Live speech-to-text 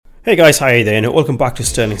Hey guys, how are you doing? Welcome back to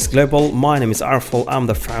Sterling's Global. My name is Arful. I'm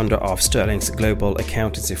the founder of Sterling's Global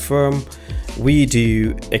accountancy firm. We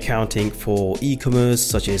do accounting for e-commerce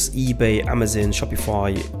such as eBay, Amazon,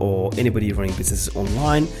 Shopify, or anybody running businesses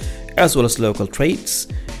online, as well as local trades.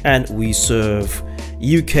 And we serve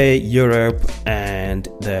UK, Europe, and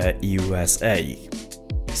the USA.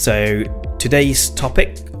 So today's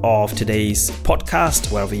topic of today's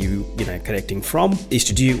podcast, wherever you're connecting from, is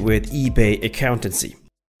to do with eBay accountancy.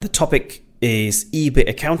 The topic is eBay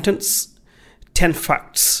accountants, 10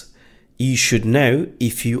 facts you should know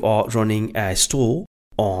if you are running a store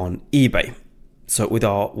on eBay. So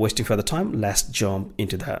without wasting further time, let's jump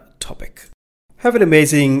into that topic. Have an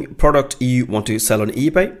amazing product you want to sell on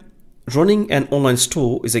eBay? Running an online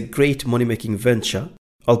store is a great money-making venture,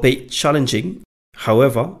 albeit challenging.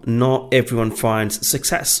 However, not everyone finds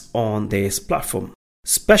success on this platform,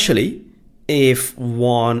 especially if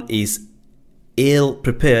one is ill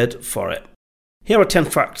prepared for it. Here are 10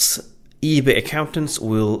 facts eBay accountants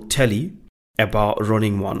will tell you about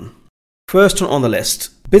running one. First one on the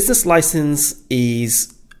list, business license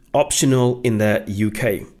is optional in the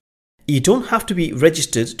UK. You don't have to be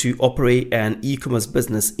registered to operate an e-commerce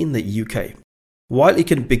business in the UK. While you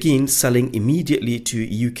can begin selling immediately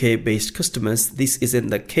to UK-based customers, this isn't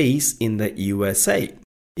the case in the USA.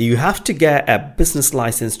 You have to get a business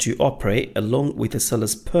license to operate along with a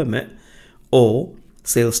seller's permit or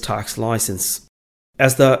sales tax license,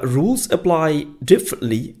 as the rules apply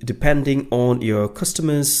differently depending on your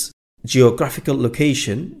customer's geographical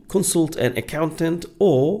location. Consult an accountant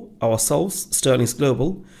or ourselves, Sterling's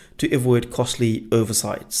Global, to avoid costly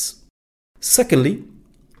oversights. Secondly,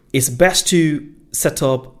 it's best to set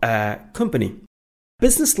up a company.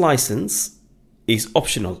 Business license is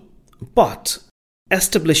optional, but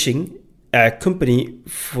establishing a company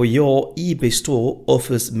for your eBay store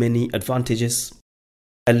offers many advantages.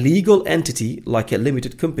 A legal entity like a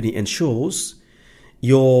limited company ensures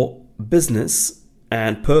your business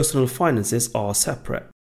and personal finances are separate.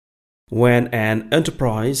 When an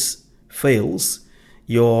enterprise fails,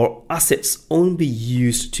 your assets only be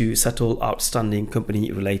used to settle outstanding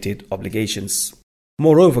company-related obligations.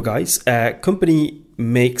 Moreover, guys, a company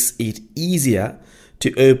makes it easier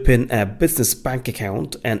to open a business bank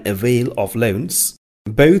account and avail of loans.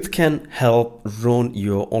 Both can help run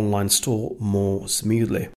your online store more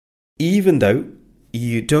smoothly. Even though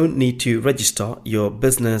you don't need to register your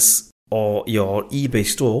business or your eBay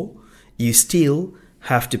store, you still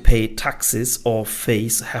have to pay taxes or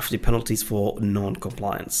face hefty penalties for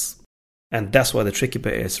non-compliance. And that's why the tricky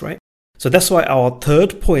bit is, right? So that's why our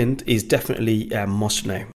third point is definitely a must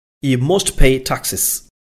know. You must pay taxes.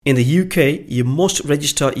 In the UK, you must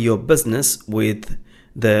register your business with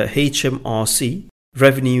the HMRC,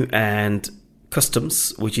 Revenue and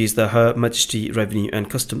Customs, which is the Her Majesty Revenue and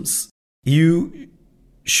Customs. You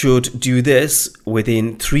should do this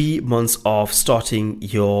within 3 months of starting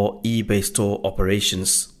your eBay store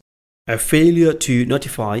operations. A failure to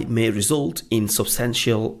notify may result in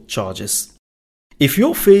substantial charges. If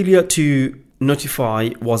your failure to notify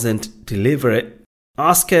wasn't deliberate,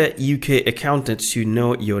 ask a UK accountant to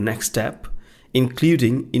know your next step,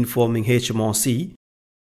 including informing HMRC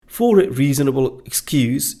for a reasonable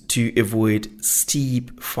excuse to avoid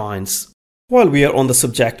steep fines. While we are on the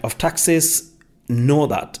subject of taxes, know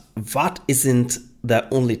that VAT isn't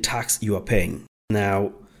the only tax you are paying.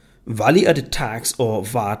 Now, value-added tax or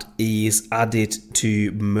VAT is added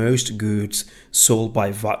to most goods sold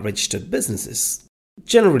by VAT-registered businesses.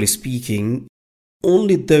 Generally speaking,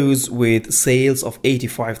 only those with sales of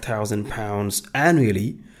 £85,000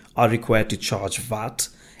 annually are required to charge VAT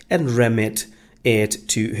and remit it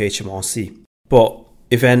to HMRC. But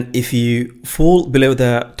if you fall below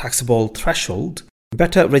the taxable threshold,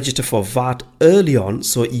 better register for VAT early on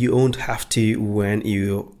so you won't have to when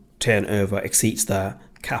your turnover exceeds the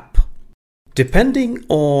cap. Depending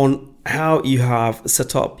on how you have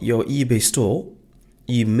set up your eBay store,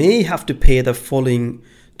 you may have to pay the following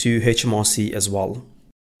to HMRC as well,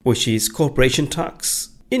 which is corporation tax,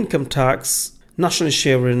 income tax, national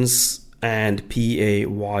insurance, and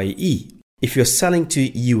PAYE. If you're selling to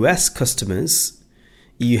US customers,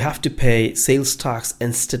 you have to pay sales tax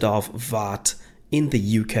instead of VAT in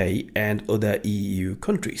the UK and other EU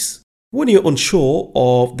countries. When you're unsure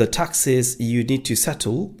of the taxes you need to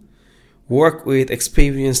settle, work with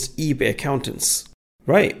experienced eBay accountants.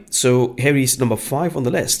 Right, so here is number 5 on the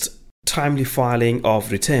list. Timely filing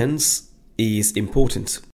of returns is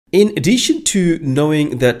important. In addition to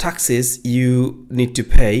knowing the taxes you need to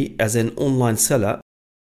pay as an online seller,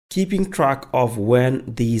 keeping track of when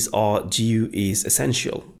these are due is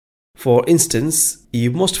essential. For instance, you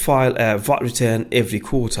must file a VAT return every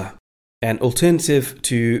quarter. An alternative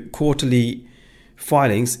to quarterly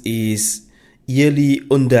filings is yearly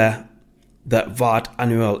under the VAT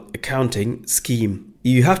annual accounting scheme.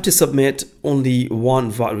 You have to submit only one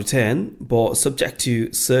VAT return, but subject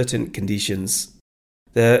to certain conditions.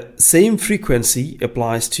 The same frequency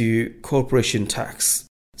applies to corporation tax.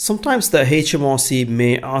 Sometimes the HMRC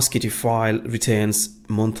may ask you to file returns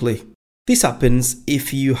monthly. This happens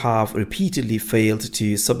if you have repeatedly failed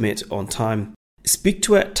to submit on time. Speak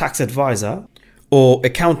to a tax advisor or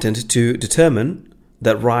accountant to determine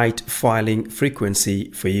the right filing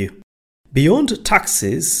frequency for you. Beyond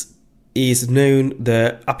taxes is known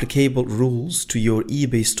the applicable rules to your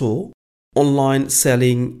eBay store. Online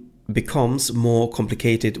selling becomes more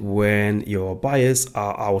complicated when your buyers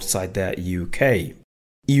are outside the UK.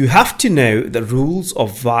 You have to know the rules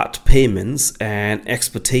of VAT payments and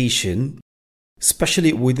exportation,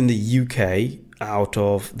 especially within the UK out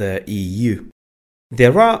of the EU.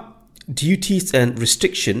 There are duties and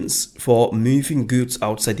restrictions for moving goods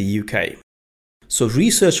outside the UK. So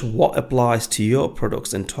research what applies to your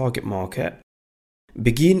products and target market.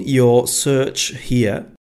 Begin your search here,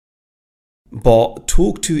 but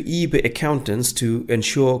talk to eBay accountants to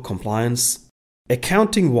ensure compliance.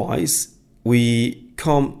 Accounting wise, we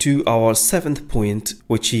come to our 7th point,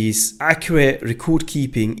 which is accurate record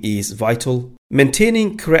keeping is vital.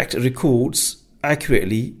 Maintaining correct records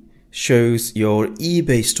accurately shows your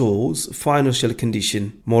eBay store's financial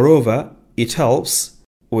condition. Moreover, it helps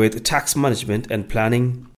with tax management and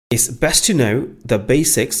planning. It's best to know the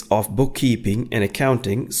basics of bookkeeping and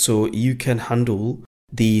accounting so you can handle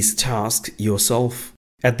these tasks yourself.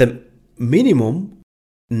 At the minimum,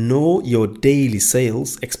 know your daily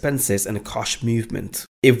sales, expenses and cash movement.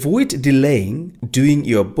 Avoid delaying doing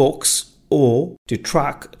your books or to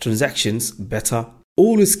track transactions better.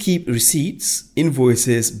 Always keep receipts,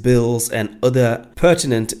 invoices, bills and other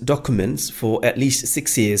pertinent documents for at least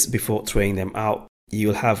 6 years before throwing them out.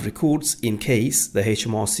 You'll have records in case the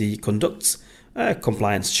HMRC conducts a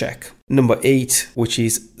compliance check. Number 8, which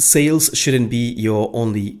is sales shouldn't be your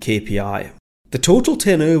only KPI. The total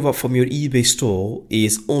turnover from your eBay store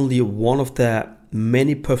is only one of the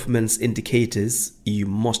many performance indicators you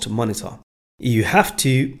must monitor. You have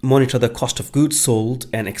to monitor the cost of goods sold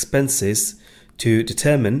and expenses to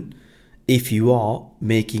determine if you are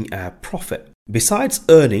making a profit. Besides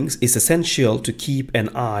earnings, it's essential to keep an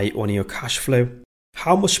eye on your cash flow.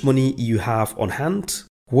 How much money you have on hand,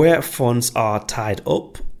 where funds are tied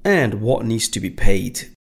up, and what needs to be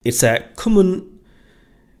paid. It's a common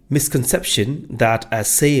misconception that a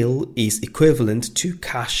sale is equivalent to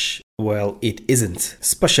cash. Well, it isn't,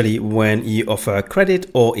 especially when you offer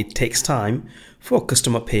credit or it takes time for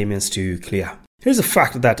customer payments to clear. Here's a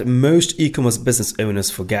fact that most e-commerce business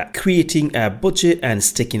owners forget: creating a budget and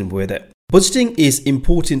sticking with it. Budgeting is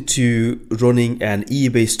important to running an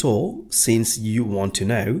eBay store since you want to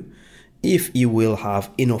know if you will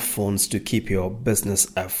have enough funds to keep your business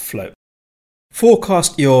afloat.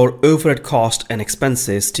 Forecast your overhead cost and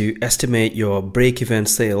expenses to estimate your break-even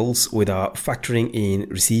sales without factoring in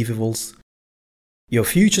receivables. Your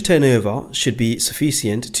future turnover should be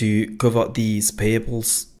sufficient to cover these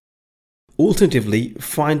payables. Alternatively,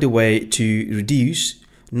 find a way to reduce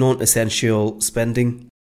non-essential spending.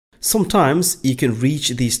 Sometimes you can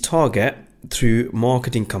reach this target through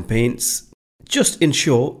marketing campaigns. Just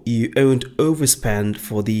ensure you don't overspend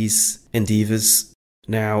for these endeavors.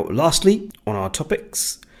 Now, lastly, on our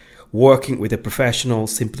topics, working with a professional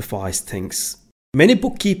simplifies things. Many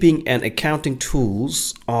bookkeeping and accounting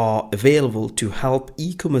tools are available to help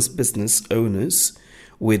e-commerce business owners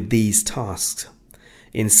with these tasks.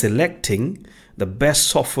 In selecting the best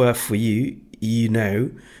software for you, you know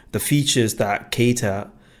the features that cater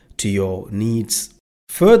to your needs.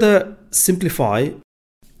 Further simplify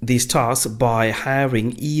these tasks by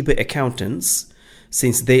hiring eBay accountants,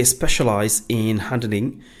 since they specialize in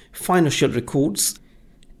handling financial records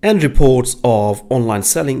and reports of online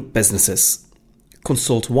selling businesses.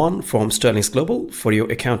 Consult one from Sterling Global for your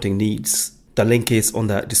accounting needs. The link is on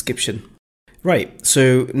the description. Right,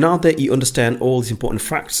 so now that you understand all these important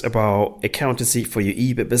facts about accountancy for your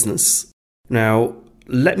eBay business, now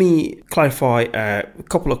let me clarify a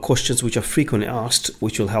couple of questions which are frequently asked,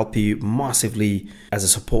 which will help you massively as a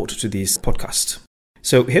support to this podcast.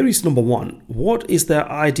 So here is number 1. What is the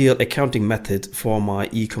ideal accounting method for my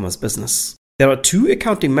e-commerce business? There are 2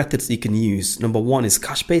 accounting methods you can use. Number 1 is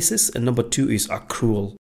cash basis and number 2 is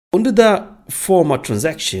accrual. Under the former,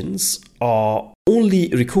 transactions are only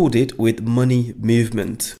recorded with money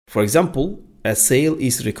movement. For example, a sale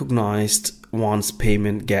is recognized once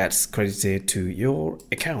payment gets credited to your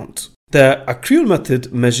account. The accrual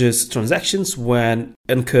method measures transactions when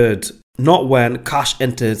incurred, not when cash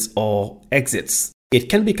enters or exits. It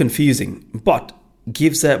can be confusing, but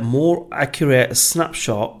gives a more accurate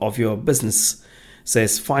snapshot of your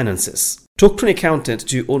business's finances. Talk to an accountant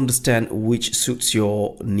to understand which suits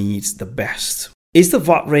your needs the best. Is the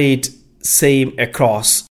VAT rate same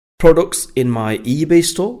across products in my eBay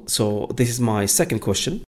store? So this is my second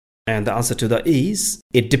question. And the answer to that is,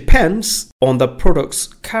 it depends on the products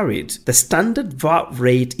carried. The standard VAT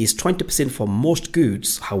rate is 20% for most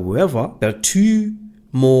goods. However, there are two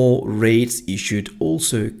more rates you should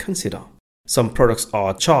also consider. Some products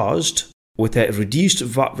are charged with a reduced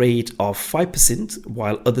VAT rate of 5%,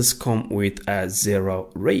 while others come with a 0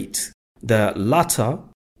 rate. The latter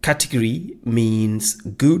category means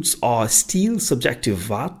goods are still subject to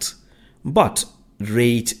VAT, but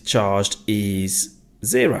rate charged is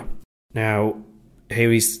 0. Now,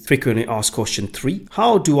 here is frequently asked question 3.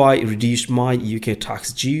 How do I reduce my UK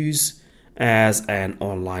tax dues as an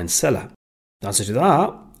online seller? The answer to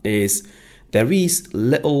that is, there is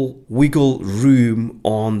little wiggle room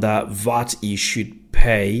on the VAT you should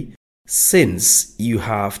pay, since you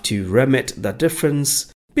have to remit the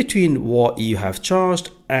difference between what you have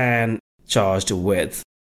charged and charged with.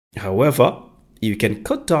 However, you can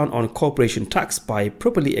cut down on corporation tax by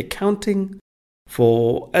properly accounting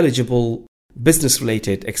for eligible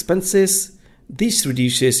business-related expenses. This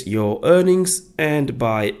reduces your earnings and,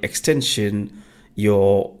 by extension,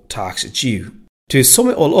 your tax due. To sum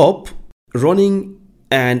it all up, running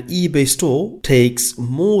an eBay store takes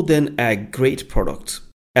more than a great product.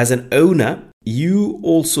 As an owner, you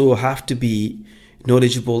also have to be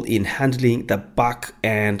knowledgeable in handling the back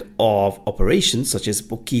end of operations such as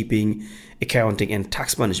bookkeeping, accounting, and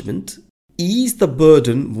tax management. Ease the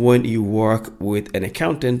burden when you work with an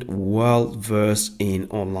accountant well versed in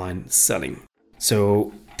online selling.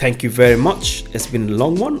 So thank you very much. It's been a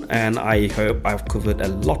long one, and I hope I've covered a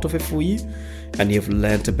lot of it for you and you've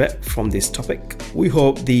learned a bit from this topic. We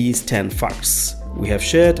hope these 10 facts we have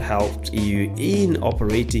shared helped you in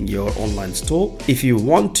operating your online store. If you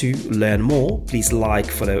want to learn more, please like,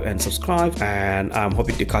 follow, and subscribe. And I'm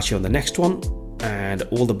hoping to catch you on the next one. And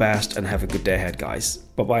all the best, and have a good day ahead, guys.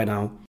 Bye bye now.